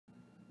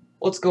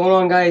What's going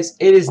on, guys?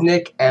 It is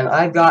Nick, and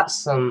I've got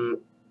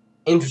some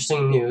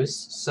interesting news.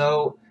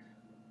 So,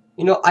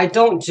 I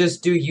don't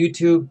just do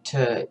YouTube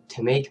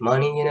to make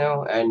money,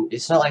 and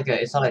it's not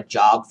a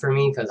job for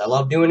me because I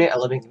love doing it. I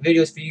love making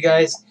videos for you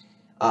guys.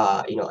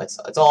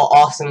 It's all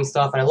awesome and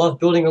stuff, and I love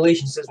building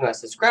relationships with my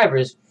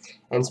subscribers.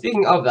 And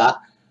speaking of that,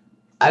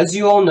 as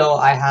you all know,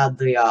 I have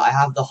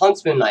the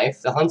Huntsman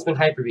knife, the Huntsman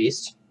Hyper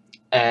Beast,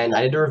 and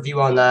I did a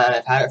review on that, and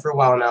I've had it for a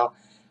while now.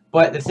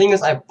 But the thing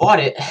is, I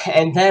bought it,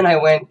 and then I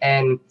went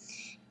and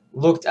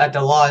looked at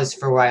the laws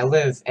for where I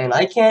live, and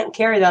I can't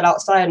carry that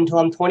outside until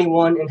I'm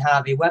 21 and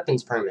have a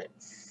weapons permit.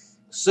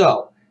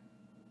 So,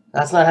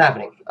 that's not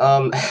happening.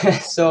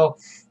 So,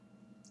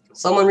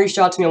 someone reached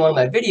out to me on one of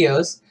my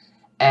videos,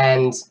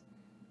 and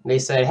they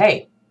said,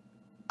 hey,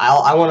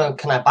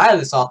 can I buy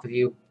this off of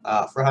you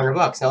for $100?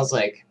 And I was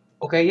like,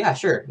 okay, yeah,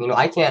 sure.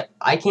 I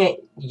can't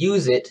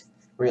use it,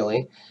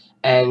 really.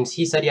 And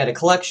he said he had a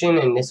collection,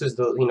 and this was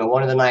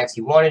one of the knives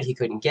he wanted, he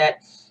couldn't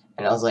get.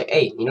 And I was like,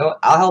 hey,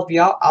 I'll help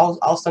you out.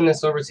 I'll send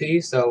this over to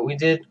you. So we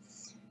did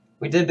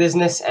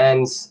business,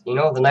 and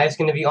the knife's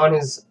gonna be on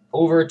his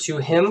over to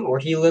him where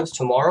he lives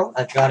tomorrow.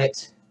 I've got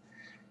it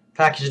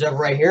packaged up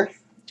right here,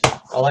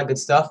 all that good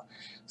stuff.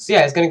 So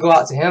yeah, it's gonna go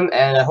out to him,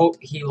 and I hope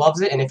he loves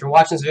it. And if you're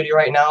watching this video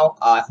right now,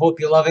 I hope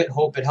you love it.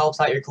 Hope it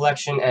helps out your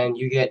collection, and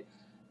you get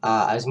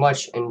as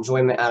much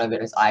enjoyment out of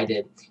it as I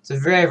did. It's a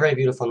very, very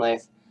beautiful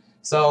knife.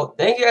 So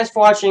thank you guys for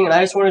watching, and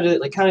I just wanted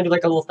to kind of do a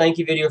little thank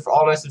you video for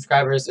all my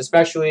subscribers,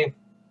 especially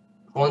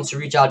ones who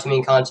reach out to me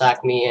and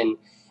contact me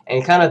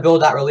and kind of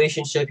build that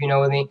relationship,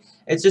 with me.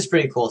 It's just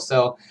pretty cool.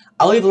 So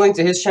I'll leave a link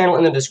to his channel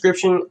in the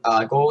description.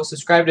 Go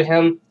subscribe to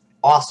him.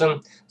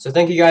 Awesome. So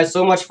thank you guys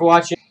so much for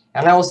watching,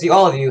 and I will see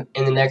all of you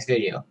in the next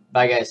video.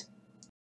 Bye, guys.